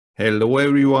Hello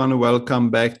everyone,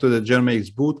 welcome back to the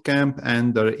Genomics Bootcamp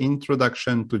and the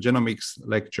Introduction to Genomics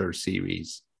lecture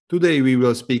series. Today we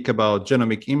will speak about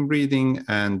genomic inbreeding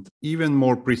and even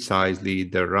more precisely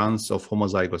the runs of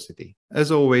homozygosity.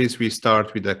 As always, we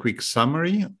start with a quick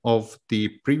summary of the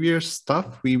previous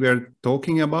stuff we were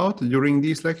talking about during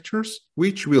these lectures,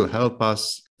 which will help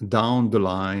us down the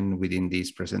line within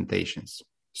these presentations.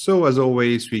 So as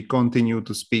always, we continue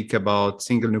to speak about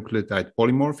single nucleotide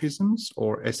polymorphisms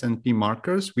or SNP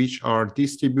markers, which are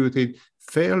distributed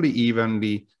fairly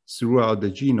evenly throughout the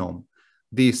genome.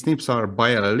 These SNPs are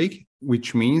biallelic,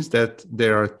 which means that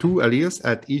there are two alleles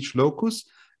at each locus,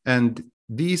 and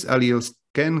these alleles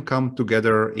can come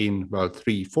together in, well,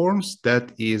 three forms.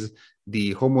 That is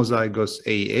the homozygous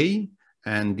AA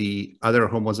and the other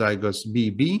homozygous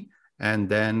BB, and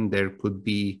then there could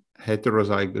be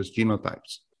heterozygous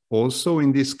genotypes. Also,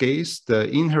 in this case, the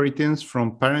inheritance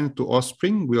from parent to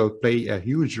offspring will play a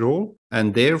huge role,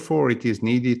 and therefore it is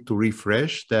needed to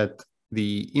refresh that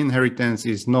the inheritance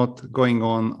is not going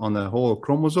on a whole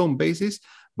chromosome basis,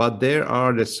 but there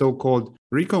are the so-called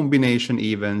recombination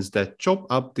events that chop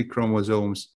up the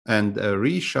chromosomes, and a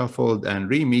reshuffled and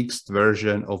remixed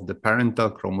version of the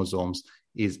parental chromosomes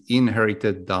is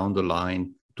inherited down the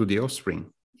line to the offspring.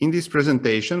 In this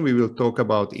presentation, we will talk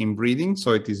about inbreeding,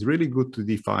 so it is really good to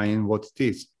define what it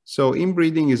is. So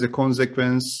inbreeding is a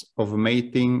consequence of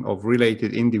mating of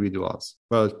related individuals.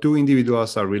 Well, two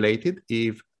individuals are related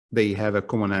if they have a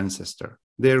common ancestor.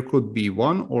 There could be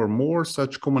one or more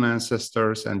such common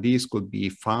ancestors, and these could be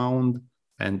found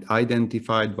and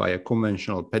identified via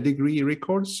conventional pedigree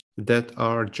records that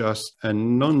are just a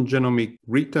non-genomic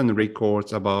written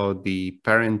records about the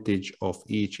parentage of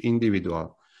each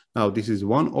individual. Now, this is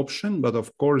one option, but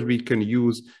of course, we can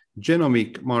use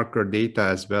genomic marker data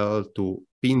as well to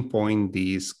pinpoint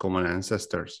these common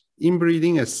ancestors.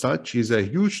 Inbreeding as such is a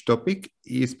huge topic,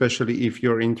 especially if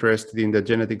you're interested in the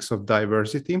genetics of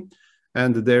diversity.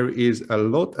 And there is a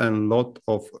lot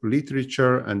of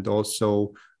literature and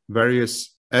also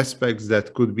various aspects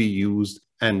that could be used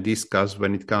and discussed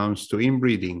when it comes to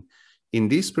inbreeding. In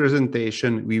this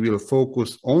presentation, we will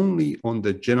focus only on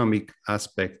the genomic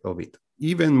aspect of it.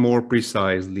 Even more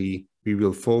precisely, we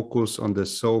will focus on the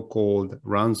so-called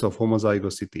runs of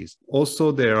homozygosities.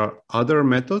 Also, there are other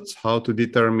methods how to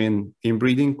determine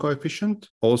inbreeding coefficient,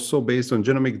 also based on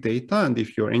genomic data. And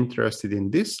if you're interested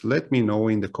in this, let me know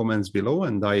in the comments below,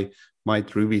 and I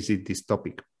might revisit this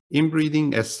topic.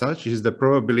 Inbreeding as such is the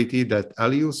probability that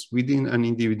alleles within an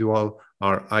individual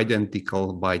are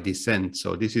identical by descent.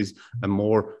 So this is a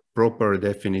more proper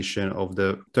definition of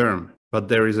the term. But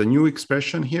there is a new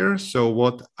expression here. So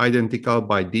what identical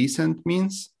by descent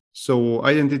means? So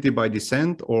identity by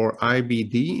descent, or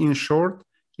IBD in short,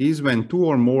 is when two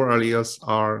or more alleles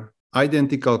are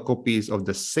identical copies of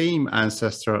the same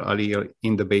ancestral allele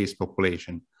in the base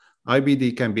population.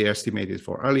 IBD can be estimated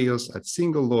for alleles at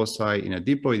single loci in a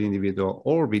diploid individual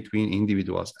or between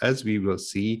individuals, as we will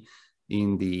see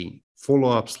in the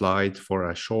follow-up slide for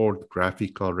a short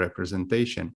graphical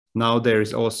representation. Now, there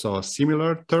is also a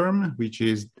similar term, which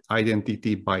is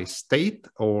identity by state,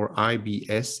 or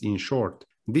IBS in short.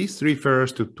 This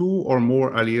refers to two or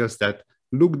more alleles that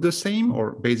look the same,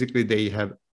 or basically they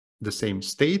have the same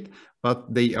state,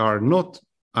 but they are not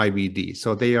IBD.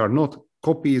 So they are not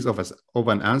copies of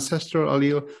an ancestral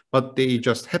allele, but they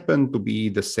just happen to be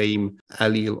the same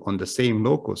allele on the same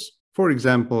locus. For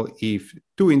example, if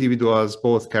two individuals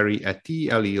both carry a T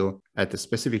allele at a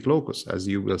specific locus, as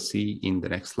you will see in the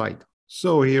next slide.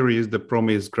 So here is the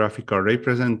promised graphical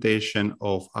representation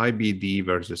of IBD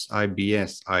versus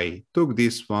IBS. I took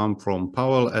this one from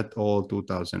Powell et al.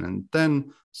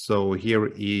 2010. So here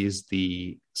is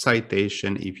the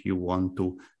citation if you want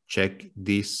to check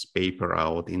this paper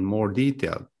out in more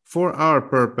detail. For our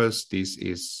purpose, this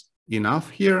is enough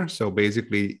here. So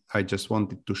basically, I just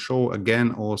wanted to show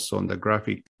again also on the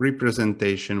graphic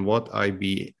representation what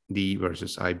IBD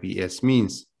versus IBS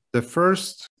means. The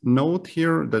first note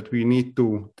here that we need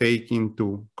to take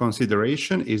into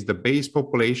consideration is the base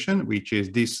population, which is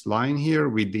this line here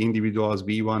with the individuals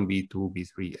B1, B2,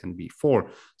 B3, and B4.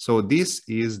 So this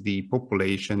is the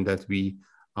population that we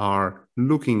are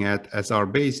looking at as our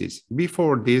basis.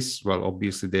 Before this, well,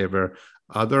 obviously there were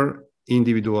other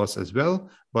individuals as well,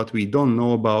 but we don't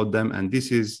know about them, and this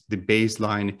is the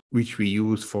baseline which we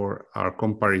use for our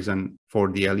comparison for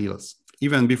the alleles.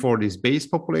 Even before this base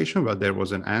population, well, there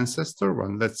was an ancestor,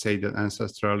 well, let's say that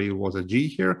ancestral allele was a G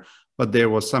here, but there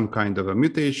was some kind of a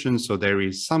mutation, so there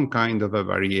is some kind of a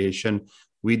variation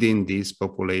within this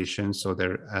population. So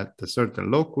there at a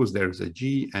certain locus, there is a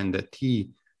G and a T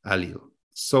allele.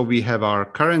 So we have our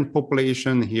current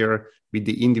population here with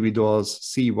the individuals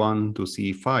C1 to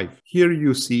C5. Here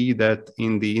you see that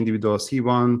in the individuals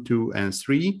C1, 2, and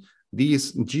 3,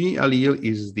 this G allele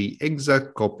is the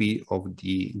exact copy of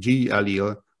the G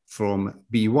allele from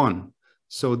B1.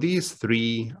 So these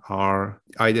three are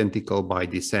identical by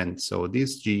descent. So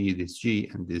this G,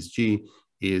 and this G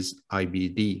is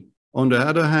IBD. On the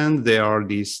other hand, there are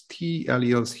these T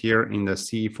alleles here in the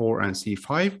C4 and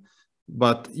C5,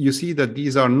 but you see that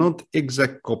these are not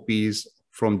exact copies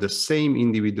from the same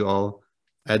individual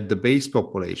at the base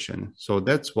population. So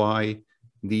that's why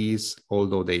these,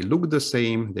 although they look the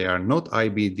same, they are not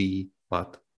IBD,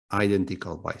 but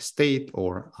identical by state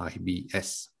or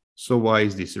IBS. So why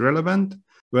is this relevant?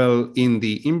 Well, in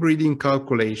the inbreeding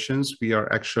calculations, we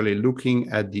are actually looking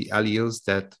at the alleles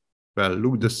that, well,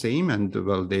 look the same and,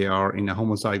 well, they are in a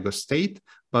homozygous state,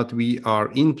 but we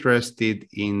are interested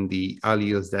in the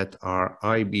alleles that are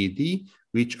IBD,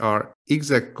 which are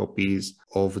exact copies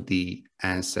of the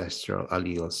ancestral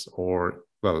alleles, or,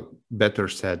 well, better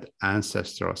said,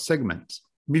 ancestral segments.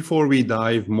 Before we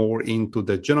dive more into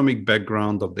the genomic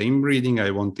background of the inbreeding,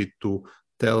 I wanted to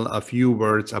tell a few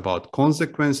words about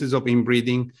consequences of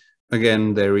inbreeding.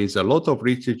 Again, there is a lot of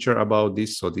literature about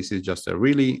this, so this is just a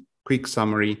really quick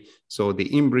summary. So the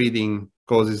inbreeding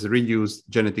causes reduced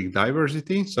genetic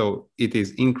diversity. So it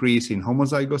is increase in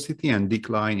homozygosity and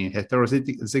decline in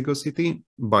heterozygosity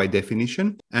by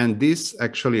definition. And this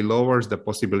actually lowers the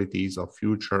possibilities of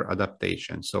future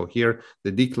adaptation. So here,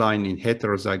 the decline in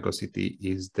heterozygosity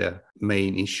is the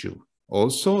main issue.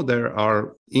 Also, there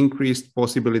are increased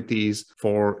possibilities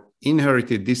for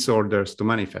inherited disorders to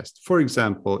manifest. For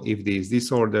example, if these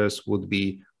disorders would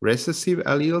be recessive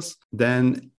alleles,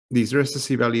 then these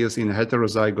recessive alleles in a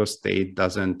heterozygous state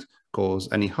doesn't cause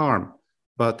any harm.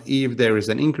 But if there is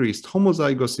an increased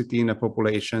homozygosity in a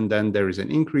population, then there is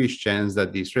an increased chance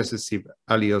that these recessive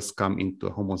alleles come into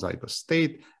a homozygous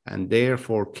state and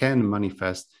therefore can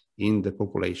manifest in the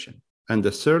population. And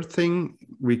the third thing,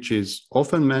 which is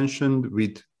often mentioned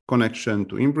with connection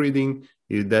to inbreeding,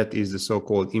 is the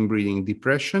so-called inbreeding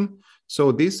depression.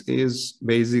 So this is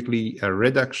basically a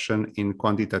reduction in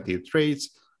quantitative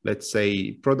traits, let's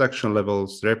say production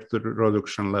levels,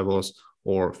 reproduction levels,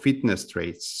 or fitness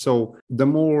traits. So the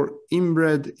more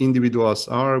inbred individuals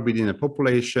are within a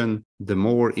population, the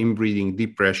more inbreeding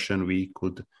depression we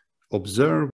could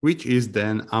observe, which is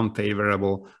then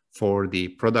unfavorable for the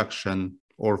production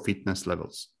or fitness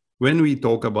levels. When we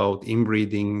talk about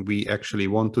inbreeding, we actually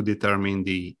want to determine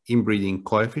the inbreeding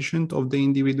coefficient of the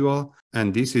individual,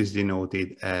 and this is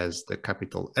denoted as the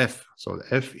capital F. So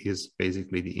the F is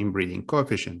basically the inbreeding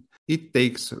coefficient. It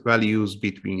takes values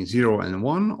between 0 and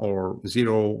 1, or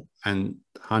 0 and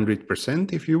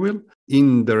 100%, if you will,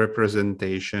 in the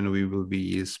representation we will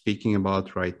be speaking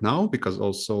about right now, because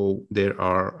also there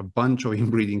are a bunch of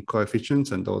inbreeding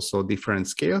coefficients and also different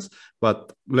scales.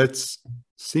 But let's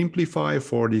simplify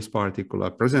for this particular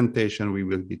presentation. We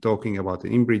will be talking about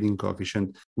an inbreeding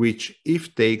coefficient, which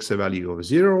if takes a value of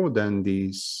 0, then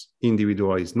this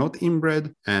individual is not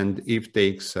inbred, and if it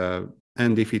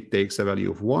takes a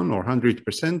value of 1 or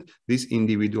 100%, this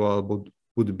individual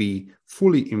would be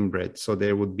fully inbred. So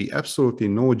there would be absolutely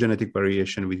no genetic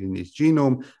variation within this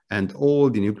genome, and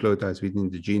all the nucleotides within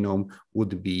the genome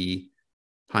would be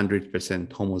 100%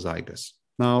 homozygous.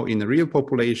 Now, in the real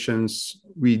populations,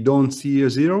 we don't see a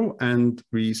 0, and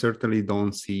we certainly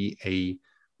don't see a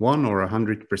 1 or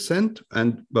 100%,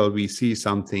 and, well, we see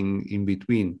something in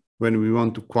between. When we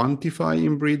want to quantify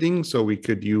inbreeding, so we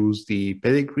could use the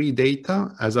pedigree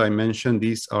data. As I mentioned,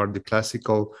 these are the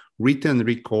classical written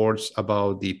records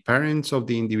about the parents of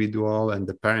the individual, and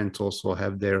the parents also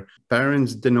have their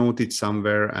parents denoted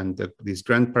somewhere, and this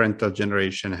grandparental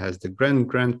generation has the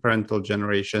grandparental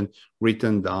generation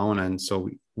written down. And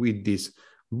so with this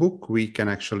book, we can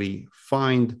actually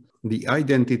find the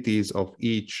identities of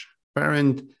each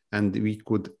parent, and we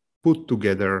could put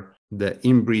together the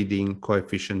inbreeding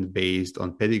coefficient based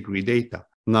on pedigree data.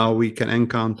 Now we can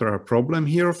encounter a problem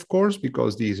here, of course,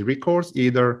 because these records,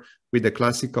 either with a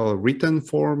classical written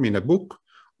form in a book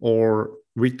or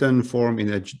written form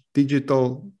in a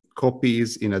digital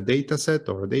copies in a data set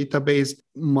or a database,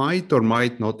 might or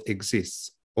might not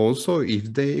exist. Also,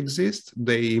 if they exist,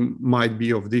 they might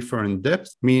be of different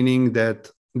depths, meaning that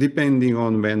depending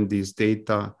on when these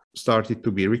data started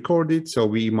to be recorded, so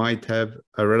we might have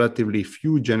a relatively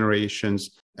few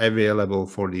generations available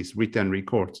for these written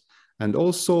records. And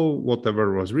also,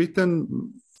 whatever was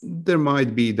written, there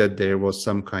might be that there was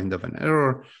some kind of an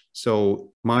error,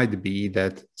 so might be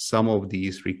that some of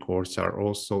these records are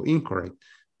also incorrect.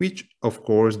 which of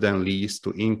course then leads to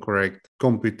incorrect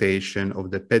computation of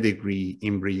the pedigree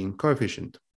inbreeding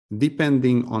coefficient.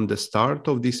 Depending on the start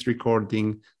of this recording,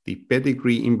 the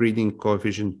pedigree inbreeding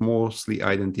coefficient mostly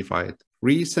identified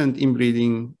recent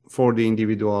inbreeding for the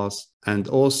individuals. And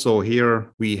also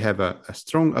here we have a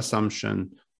strong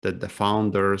assumption that the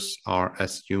founders are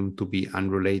assumed to be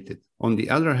unrelated. On the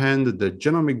other hand, the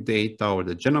genomic data or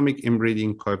the genomic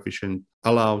inbreeding coefficient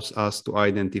allows us to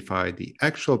identify the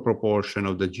actual proportion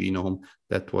of the genome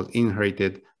that was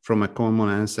inherited from a common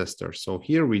ancestor. So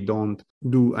here we don't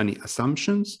do any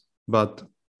assumptions, but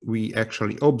we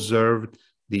actually observed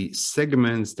the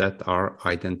segments that are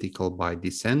identical by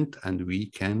descent, and we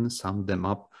can sum them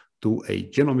up to a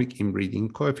genomic inbreeding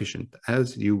coefficient,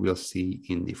 as you will see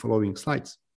in the following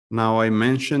slides. Now, I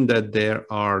mentioned that there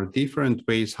are different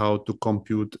ways how to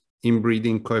compute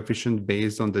inbreeding coefficient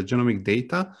based on the genomic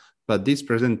data, but this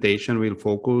presentation will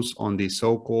focus on the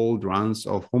so-called runs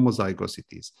of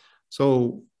homozygosities.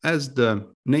 So, as the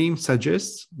name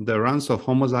suggests, the runs of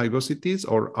homozygosities,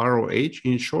 or ROH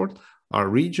in short, are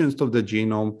regions of the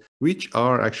genome which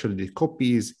are actually the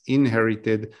copies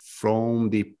inherited from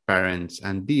the parents.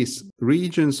 And these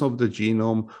regions of the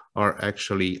genome are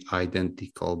actually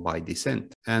identical by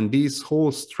descent. And these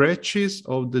whole stretches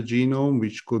of the genome,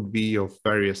 which could be of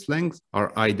various lengths,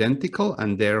 are identical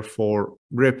and therefore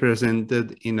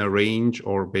represented in a range,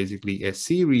 or basically a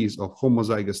series of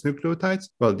homozygous nucleotides.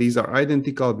 Well, these are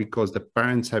identical because the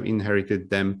parents have inherited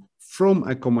them from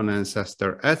a common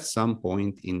ancestor at some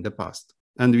point in the past.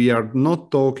 And we are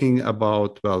not talking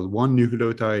about, well, one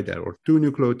nucleotide or two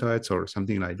nucleotides or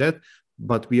something like that,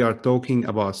 but we are talking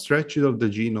about stretches of the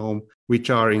genome which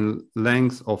are in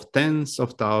length of tens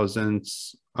of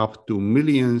thousands up to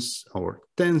millions or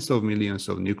tens of millions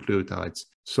of nucleotides.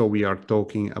 So we are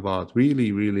talking about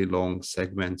really, really long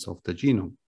segments of the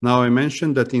genome. Now, I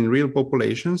mentioned that in real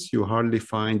populations, you hardly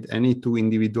find any two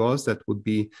individuals that would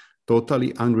be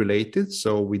totally unrelated,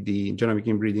 so with the genomic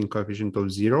inbreeding coefficient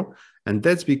of 0. And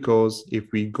that's because if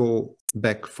we go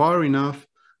back far enough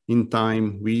in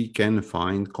time, we can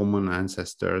find common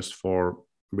ancestors for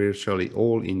virtually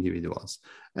all individuals.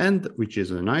 And which is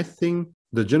a nice thing,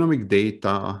 the genomic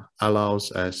data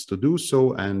allows us to do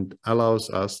so and allows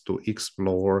us to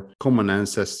explore common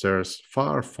ancestors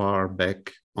far, far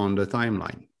back on the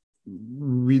timeline.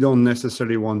 We don't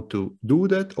necessarily want to do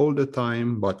that all the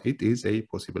time, but it is a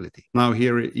possibility. Now,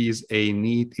 here is a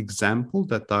neat example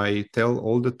that I tell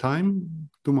all the time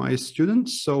to my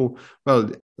students. So,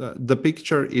 well, the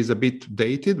picture is a bit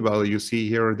dated. Well, you see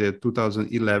here that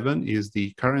 2011 is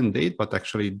the current date, but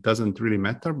actually it doesn't really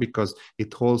matter because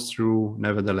it holds true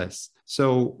nevertheless.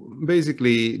 So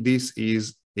basically, this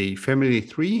is a family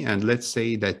tree, and let's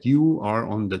say that you are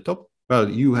on the top. Well,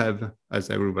 you have, as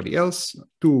everybody else,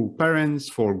 2 parents,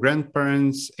 4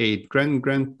 grandparents, 8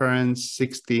 great-grandparents,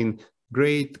 16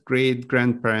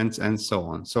 great-great-grandparents, and so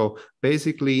on. So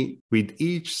basically, with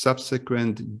each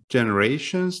subsequent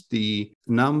generations, the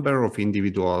number of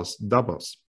individuals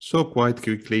doubles. So quite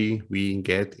quickly, we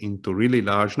get into really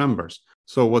large numbers.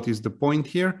 So what is the point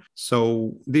here?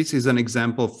 So this is an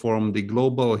example from the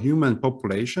global human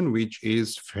population, which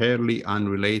is fairly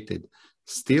unrelated.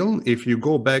 Still, if you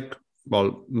go back,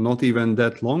 well, not even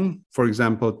that long, for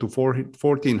example, to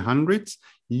 1400s,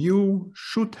 you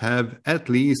should have at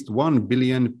least 1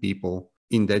 billion people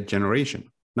in that generation.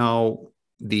 Now,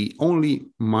 the only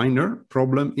minor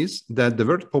problem is that the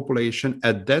world population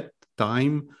at that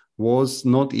time was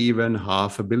not even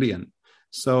 500 million.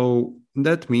 So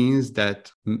that means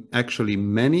that actually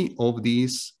many of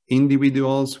these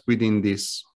individuals within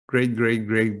this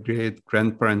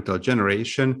great-great-great-great-grandparental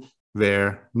generation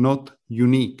were not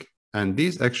unique. And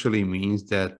this actually means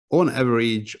that on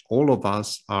average, all of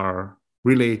us are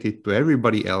related to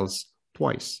everybody else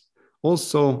twice.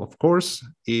 Also, of course,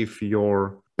 if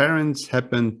your parents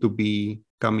happen to be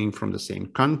coming from the same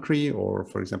country or,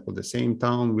 for example, the same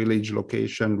town, village,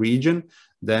 location, region,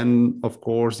 then, of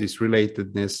course, this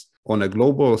relatedness on a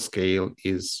global scale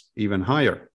is even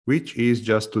higher, which is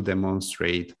just to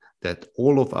demonstrate that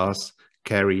all of us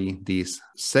carry these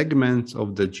segments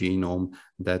of the genome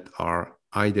that are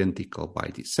identical by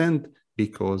descent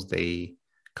because they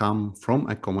come from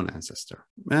a common ancestor.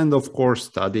 And of course,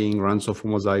 studying runs of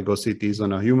homozygosities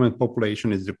on a human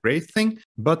population is a great thing.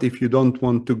 But if you don't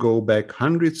want to go back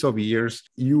hundreds of years,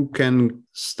 you can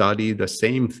study the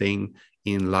same thing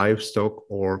in livestock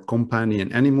or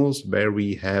companion animals where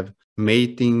we have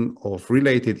mating of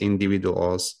related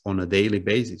individuals on a daily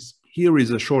basis. Here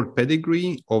is a short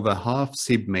pedigree of a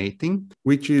half-sib mating,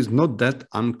 which is not that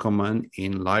uncommon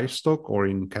in livestock or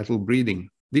in cattle breeding.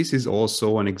 This is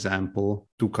also an example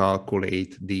to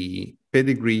calculate the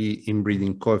pedigree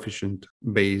inbreeding coefficient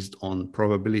based on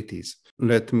probabilities.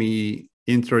 Let me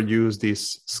introduce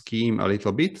this scheme a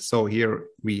little bit. So here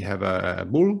we have a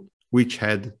bull which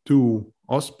had two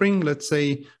offspring. Let's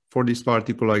say for this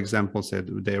particular example, said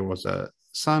there was a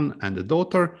son and a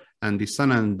daughter, and the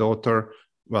son and daughter,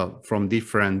 well, from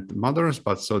different mothers,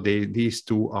 but so these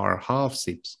two are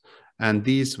half-sibs, and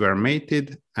these were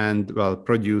mated and, well,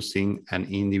 producing an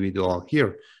individual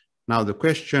here. Now the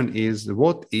question is,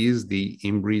 what is the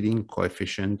inbreeding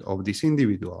coefficient of this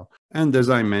individual? And as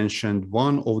I mentioned,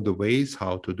 one of the ways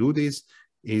how to do this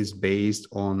is based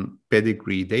on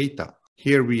pedigree data.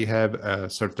 Here we have a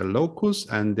certain locus,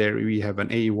 and there we have an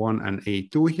A1 and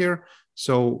A2 here.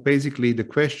 So basically the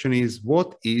question is,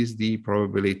 what is the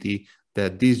probability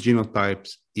that these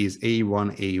genotypes is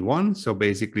A1, so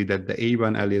basically that the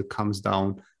A1 allele comes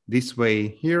down this way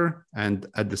here, and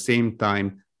at the same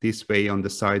time this way on the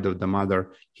side of the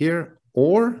mother here,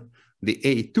 or the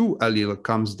A2 allele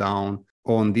comes down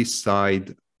on this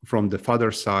side from the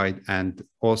father side, and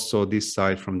also this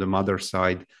side from the mother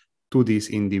side to this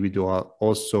individual,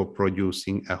 also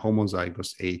producing a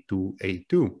homozygous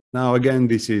A2. Now again,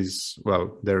 this is,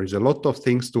 well, there is a lot of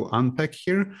things to unpack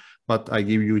here, but I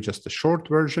give you just a short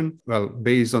version. Well,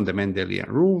 based on the Mendelian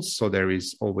rules, so there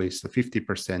is always a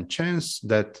 50% chance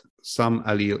that some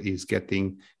allele is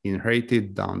getting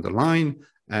inherited down the line,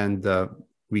 and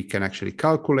we can actually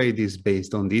calculate this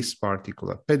based on this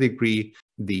particular pedigree.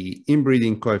 The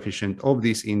inbreeding coefficient of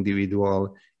this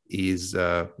individual is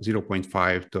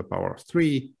 0.5 to the power of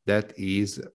 3. That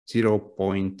is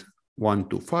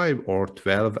 0.125 or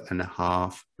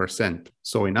 12.5%.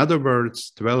 So in other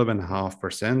words,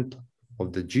 12.5%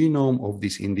 of the genome of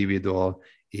this individual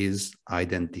is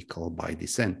identical by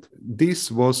descent. This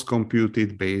was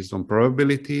computed based on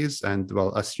probabilities and,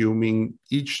 well, assuming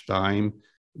each time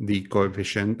the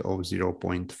coefficient of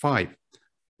 0.5.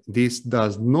 This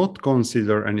does not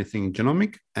consider anything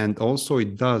genomic, and also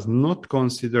it does not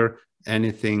consider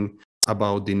anything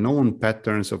about the known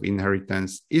patterns of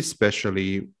inheritance,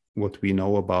 especially what we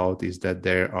know about is that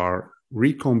there are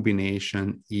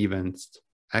recombination events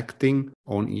acting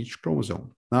on each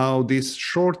chromosome. Now, this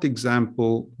short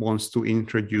example wants to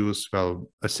introduce, well,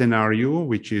 a scenario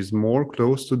which is more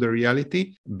close to the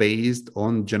reality based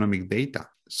on genomic data.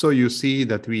 So you see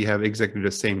that we have exactly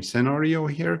the same scenario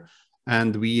here,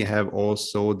 and we have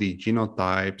also the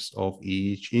genotypes of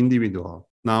each individual.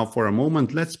 Now, for a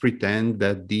moment, let's pretend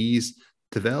that these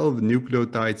 12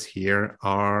 nucleotides here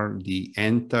are the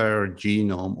entire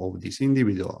genome of this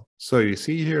individual. So you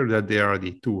see here that there are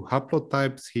the two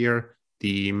haplotypes here,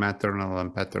 the maternal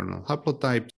and paternal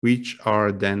haplotypes, which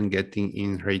are then getting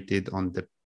inherited on the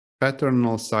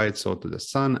paternal side, so to the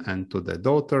son and to the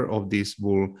daughter of this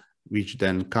bull, which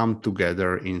then come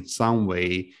together in some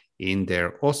way in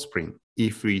their offspring.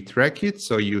 If we track it,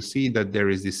 so you see that there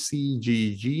is this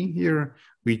CGG here,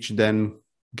 which then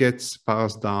gets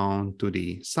passed down to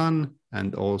the son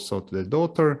and also to the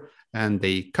daughter, and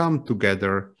they come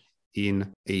together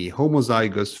in a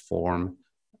homozygous form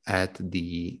at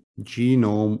the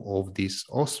genome of this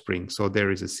offspring. So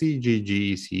there is a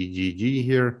CGG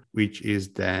here, which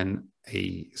is then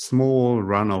a small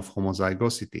run-off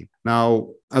homozygosity. Now,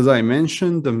 as I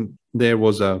mentioned, there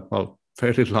was a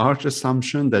very large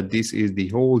assumption that this is the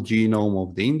whole genome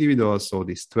of the individual. So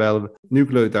this 12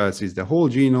 nucleotides is the whole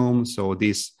genome. So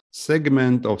this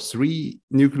segment of 3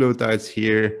 nucleotides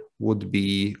here would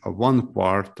be a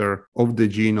 1/4 of the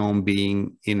genome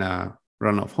being in a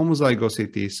run-off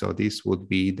homozygosity. So this would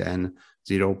be then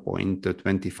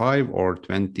 0.25 or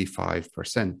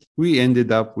 25%. We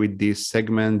ended up with this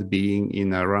segment being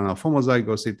in a run-off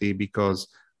homozygosity because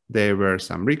there were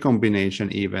some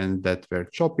recombination events that were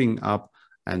chopping up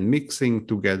and mixing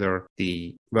together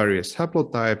the various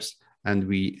haplotypes, and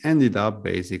we ended up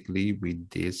basically with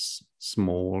this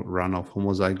small run-off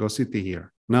homozygosity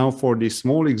here. Now, for this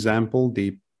small example,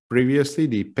 previously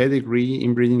the pedigree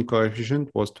inbreeding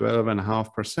coefficient was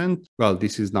 12.5%. Well,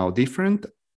 this is now different.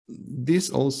 This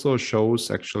also shows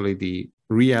actually the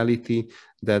reality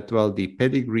that, well, the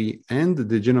pedigree and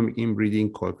the genomic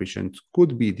inbreeding coefficient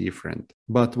could be different.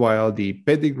 But while the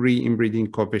pedigree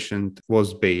inbreeding coefficient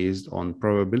was based on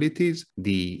probabilities,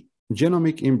 the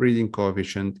genomic inbreeding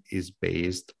coefficient is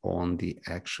based on the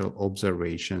actual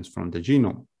observations from the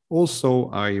genome. Also,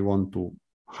 I want to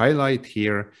highlight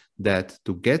here that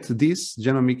to get this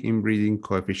genomic inbreeding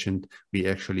coefficient, we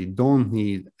actually don't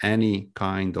need any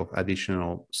kind of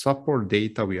additional support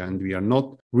data. We are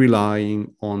not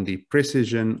relying on the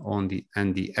precision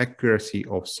and the accuracy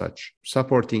of such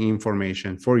supporting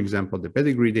information. For example, the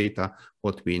pedigree data,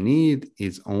 what we need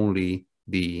is only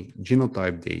the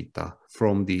genotype data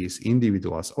from these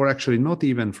individuals, or actually not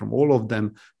even from all of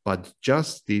them, but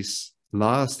just these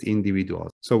last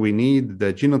individuals. So we need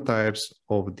the genotypes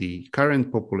of the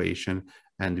current population,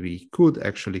 and we could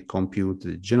actually compute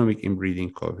the genomic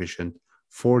inbreeding coefficient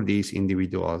for these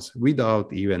individuals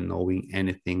without even knowing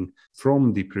anything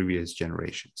from the previous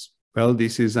generations. Well,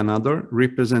 this is another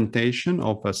representation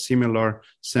of a similar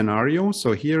scenario.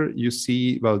 So here you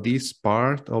see, well, this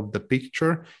part of the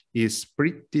picture is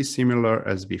pretty similar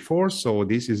as before. So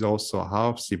this is also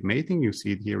half-sib mating. You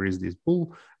see here is this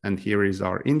bull, and here is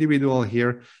our individual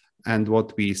here. And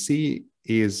what we see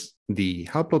is the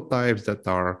haplotypes that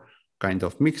are kind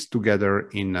of mixed together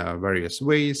in various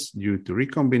ways due to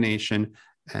recombination.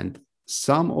 And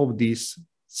some of these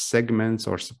segments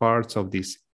or parts of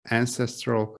these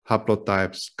ancestral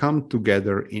haplotypes come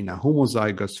together in a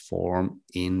homozygous form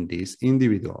in this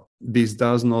individual. This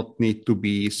does not need to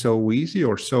be so easy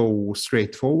or so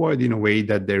straightforward in a way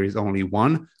that there is only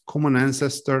one common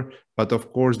ancestor, but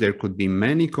of course there could be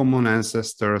many common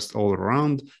ancestors all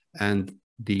around, and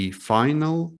the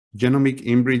final genomic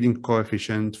inbreeding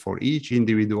coefficient for each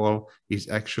individual is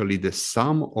actually the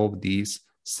sum of these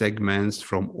segments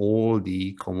from all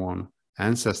the common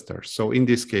ancestors. So in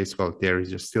this case, well, there is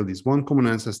just still this one common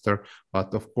ancestor,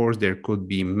 but of course there could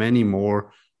be many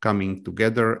more coming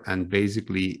together, and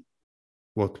basically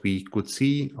what we could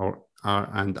see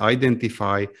and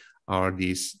identify are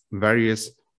these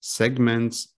various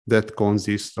segments that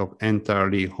consist of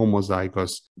entirely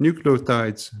homozygous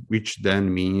nucleotides, which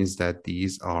then means that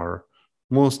these are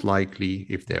most likely,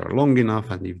 if they are long enough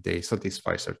and if they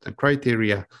satisfy certain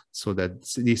criteria, so that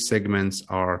these segments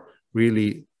are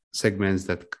really segments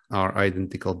that are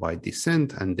identical by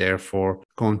descent and therefore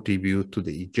contribute to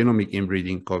the genomic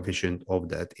inbreeding coefficient of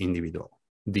that individual.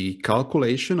 The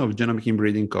calculation of genomic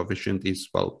inbreeding coefficient is,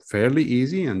 well, fairly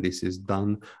easy, and this is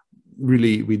done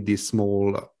really with this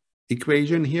small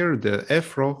equation here. The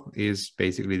F rho is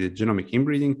basically the genomic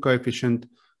inbreeding coefficient.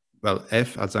 Well,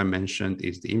 F, as I mentioned,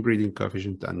 is the inbreeding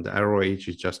coefficient, and the ROH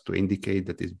is just to indicate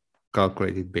that it's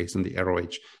calculated based on the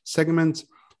ROH segments.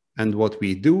 And what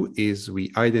we do is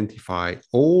we identify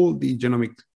all the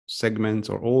genomic segments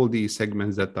or all the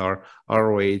segments that are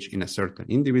ROH in a certain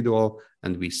individual,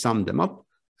 and we sum them up,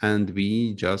 and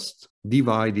we just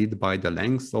divide it by the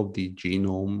length of the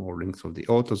genome or length of the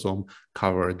autosome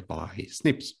covered by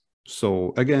SNPs.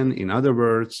 So again, in other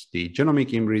words, the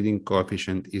genomic inbreeding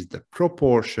coefficient is the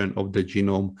proportion of the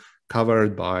genome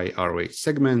covered by ROH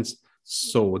segments,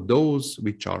 so those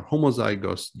which are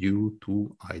homozygous due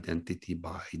to identity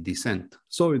by descent.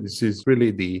 So this is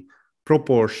really the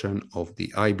proportion of the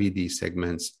IBD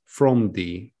segments from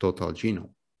the total genome.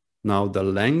 Now, the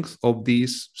length of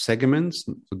these segments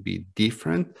would be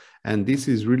different, and this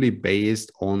is really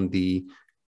based on the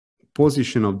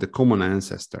position of the common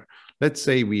ancestor. Let's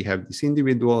say we have this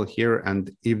individual here,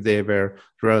 and if there were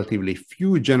relatively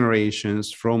few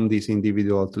generations from this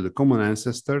individual to the common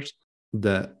ancestors,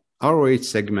 the ROH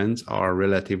segments are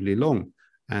relatively long.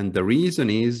 And the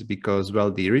reason is because, well,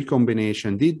 the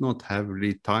recombination did not have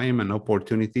really time and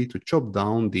opportunity to chop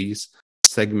down these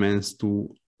segments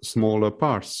to smaller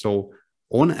parts. So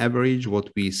on average,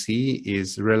 what we see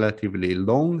is relatively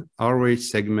long ROH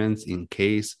segments in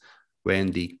case when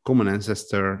the common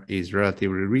ancestor is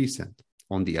relatively recent.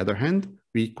 On the other hand,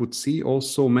 we could see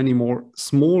also many more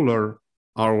smaller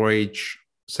ROH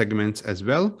segments as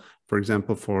well. For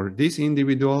example, for this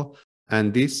individual,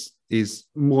 and this is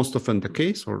most often the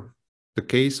case, or the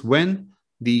case when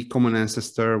the common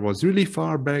ancestor was really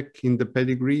far back in the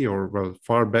pedigree, or well,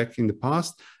 far back in the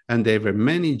past, and there were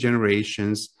many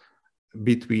generations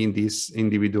between this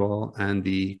individual and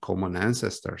the common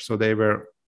ancestor. So there were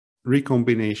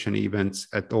recombination events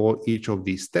at each of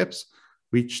these steps,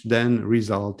 which then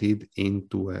resulted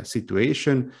into a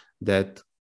situation that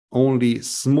only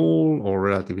small or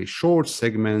relatively short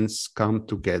segments come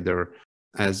together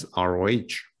as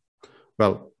ROH.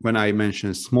 Well, when I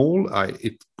mention small,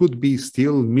 it could be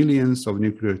still millions of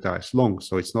nucleotides long.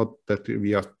 So it's not that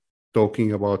we are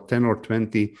talking about 10 or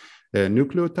 20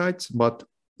 nucleotides, but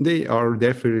they are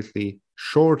definitely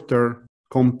shorter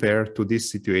compared to this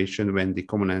situation when the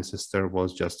common ancestor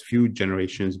was just few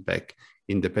generations back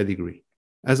in the pedigree.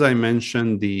 As I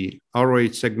mentioned, the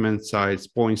ROH segment size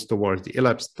points towards the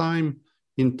elapsed time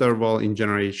interval in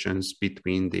generations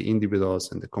between the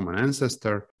individuals and the common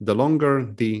ancestor. The longer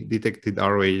the detected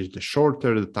ROH, the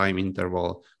shorter the time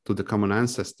interval to the common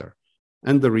ancestor.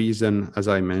 And the reason, as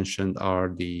I mentioned,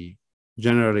 are the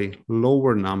generally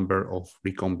lower number of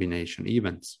recombination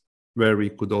events. where we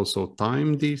could also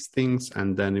time these things.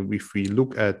 And then if we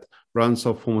look at runs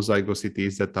of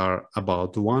homozygosities that are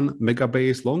about 1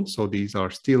 megabase long, so these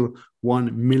are still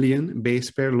 1 million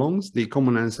base pair longs, the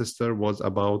common ancestor was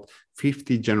about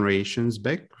 50 generations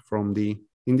back from the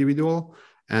individual.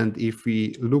 And if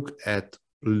we look at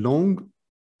long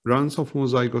runs of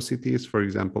homozygosities, for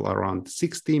example, around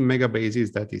 16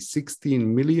 megabases, that is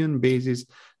 16 million bases,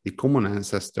 the common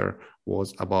ancestor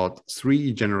was about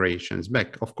 3 generations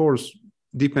back. Of course,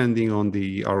 depending on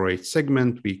the ROH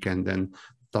segment, we can then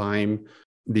time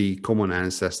the common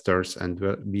ancestors and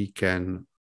we can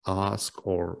ask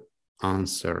or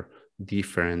answer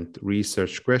different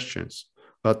research questions.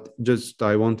 But just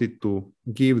I wanted to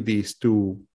give these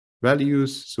two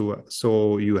values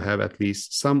so you have at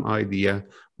least some idea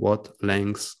what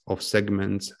lengths of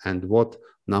segments and what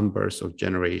numbers of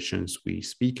generations we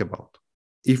speak about.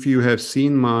 If you have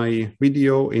seen my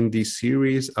video in this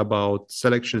series about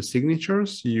selection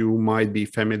signatures, you might be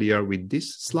familiar with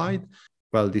this slide.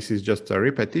 Well, this is just a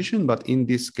repetition, but in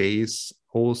this case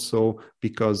also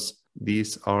because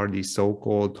these are the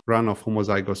so-called run of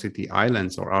homozygosity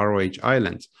islands or ROH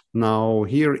islands. Now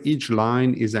here each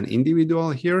line is an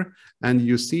individual here, and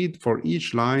you see for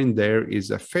each line there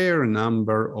is a fair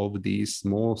number of these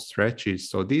small stretches.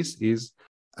 So this is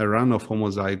a run of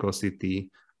homozygosity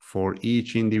for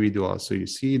each individual. So you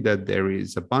see that there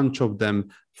is a bunch of them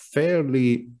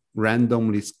fairly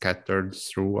randomly scattered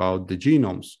throughout the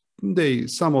genomes.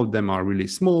 Some of them are really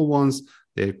small ones.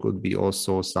 There could be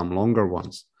also some longer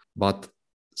ones. But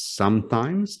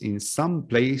sometimes in some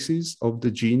places of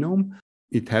the genome,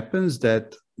 it happens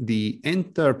that the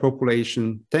entire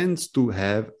population tends to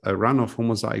have a run of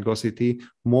homozygosity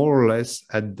more or less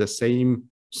at the same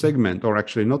segment, or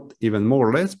actually not even more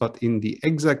or less, but in the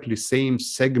exactly same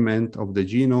segment of the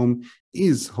genome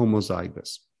is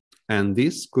homozygous. And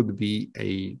this could be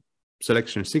a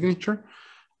selection signature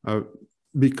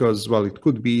because, well, it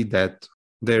could be that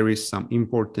there is some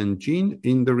important gene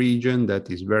in the region that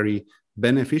is very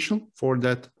beneficial for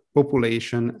that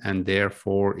population, and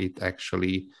therefore it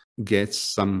actually gets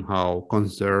somehow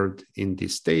conserved in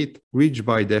this state, which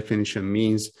by definition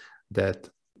means that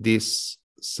this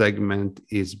segment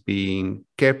is being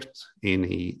kept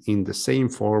in the same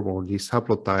form, or this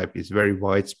haplotype is very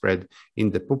widespread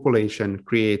in the population,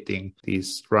 creating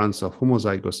these runs of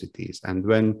homozygosities. And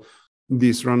when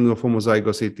these runs of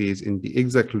homozygosities in the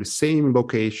exactly same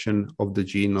location of the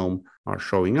genome are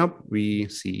showing up, we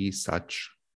see such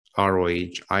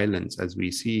ROH islands as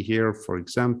we see here, for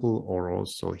example, or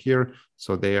also here.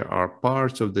 So there are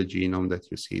parts of the genome that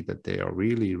you see that they are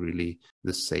really, really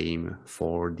the same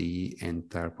for the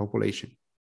entire population.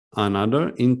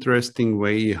 Another interesting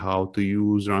way how to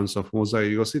use runs of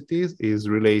homozygosities is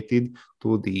related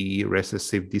to the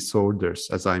recessive disorders,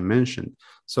 as I mentioned.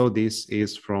 So this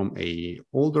is from an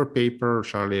older paper,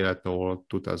 Charlie et al.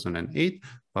 2008,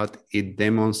 but it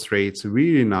demonstrates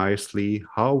really nicely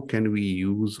how can we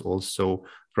use also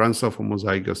runs of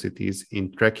homozygosities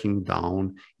in tracking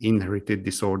down inherited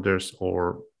disorders,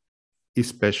 or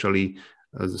especially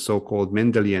the so-called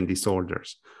Mendelian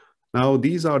disorders. Now,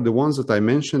 these are the ones that I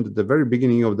mentioned at the very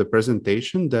beginning of the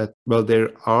presentation that, well, there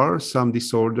are some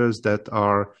disorders that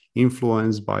are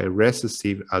influenced by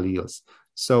recessive alleles.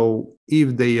 So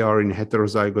if they are in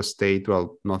heterozygous state,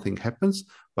 well, nothing happens.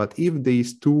 But if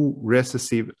these two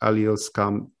recessive alleles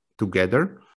come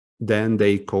together, then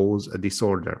they cause a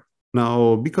disorder.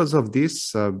 Now, because of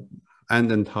this,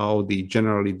 and how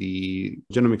generally the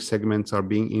genomic segments are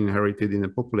being inherited in the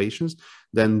populations,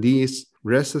 then these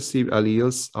recessive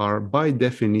alleles are by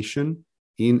definition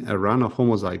in a run of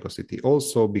homozygosity,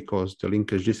 also because the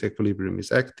linkage disequilibrium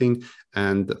is acting.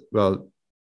 And well,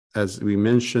 as we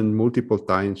mentioned multiple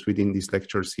times within this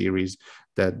lecture series,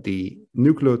 that the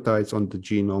nucleotides on the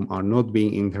genome are not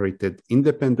being inherited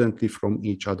independently from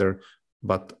each other,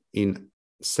 but in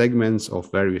segments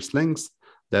of various lengths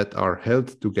that are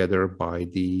held together by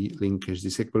the linkage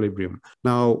disequilibrium.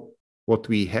 Now, what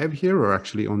we have here, or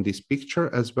actually on this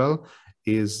picture as well,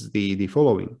 is the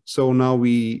following. So now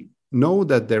we know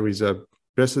that there is a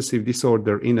recessive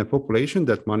disorder in a population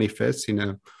that manifests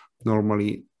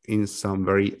normally in some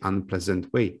very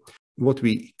unpleasant way. What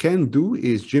we can do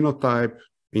is genotype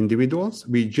individuals.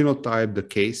 We genotype the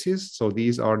cases. So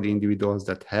these are the individuals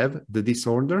that have the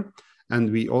disorder. And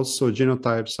we also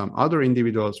genotype some other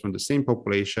individuals from the same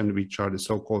population, which are the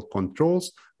so-called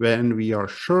controls, when we are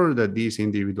sure that these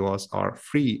individuals are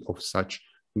free of such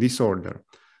disorder.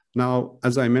 Now,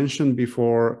 as I mentioned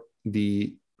before,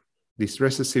 these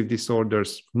recessive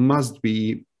disorders must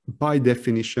be, by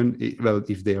definition, well,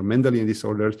 if they are Mendelian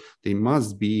disorders, they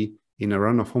must be in a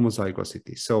run of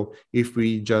homozygosity. So if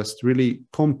we just really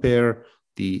compare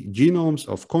the genomes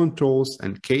of controls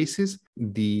and cases,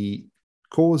 the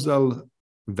causal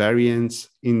variance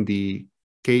in the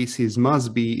cases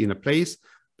must be in a place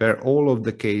where all of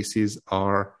the cases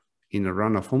are in a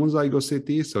run of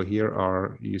homozygosity. So here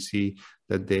are, you see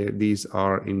that these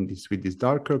are in this with this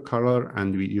darker color,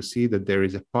 and you see that there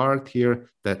is a part here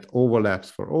that overlaps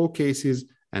for all cases,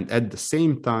 and at the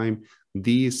same time,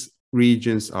 these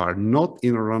regions are not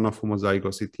in a run of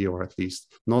homozygosity, or at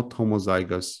least not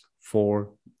homozygous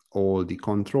for all the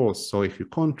controls. So if you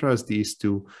contrast these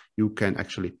two, you can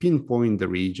actually pinpoint the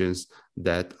regions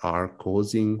that are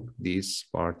causing this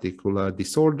particular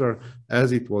disorder,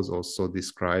 as it was also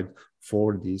described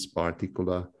for this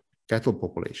particular cattle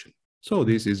population. So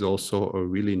this is also a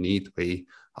really neat way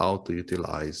how to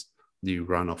utilize the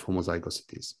run of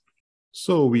homozygosities.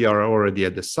 So we are already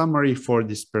at the summary for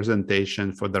this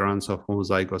presentation for the runs of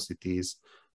homozygosities.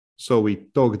 So we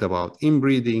talked about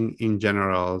inbreeding in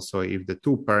general. So if the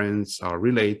two parents are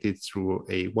related through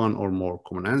a one or more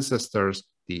common ancestors,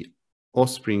 the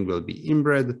offspring will be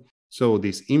inbred. So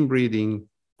this inbreeding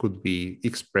could be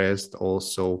expressed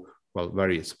also, well,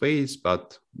 various ways,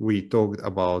 but we talked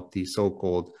about the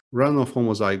so-called run of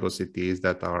homozygosities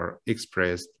that are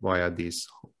expressed via these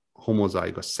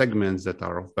homozygous segments that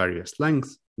are of various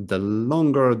lengths. The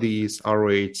longer these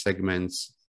ROH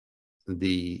segments,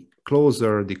 the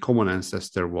closer the common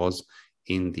ancestor was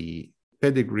in the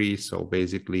pedigree. So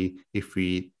basically, if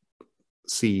we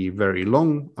see very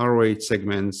long ROH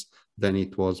segments, then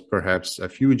it was perhaps a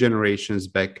few generations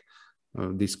back,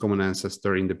 this common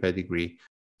ancestor in the pedigree.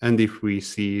 And if we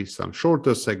see some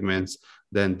shorter segments,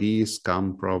 then these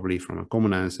come probably from a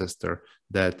common ancestor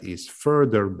that is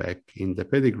further back in the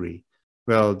pedigree.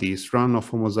 Well, these run of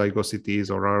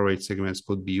homozygosities or ROH segments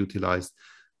could be utilized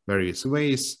various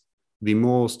ways. The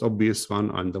most obvious one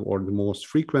or the most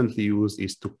frequently used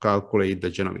is to calculate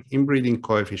the genomic inbreeding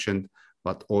coefficient,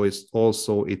 but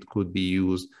also it could be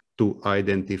used to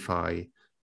identify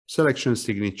selection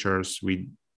signatures with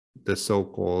the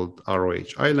so-called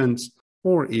ROH islands,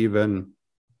 or even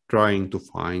trying to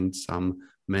find some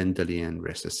Mendelian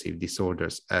recessive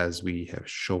disorders, as we have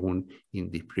shown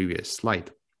in the previous slide.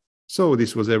 So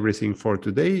this was everything for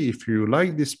today. If you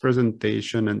like this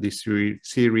presentation and this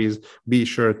series, be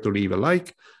sure to leave a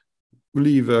like,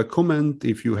 leave a comment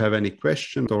if you have any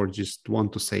questions or just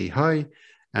want to say hi.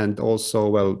 And also,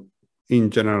 well, in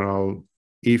general,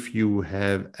 if you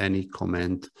have any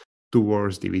comment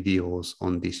towards the videos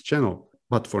on this channel.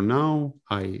 But for now,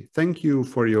 I thank you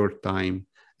for your time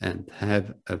and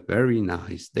have a very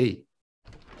nice day.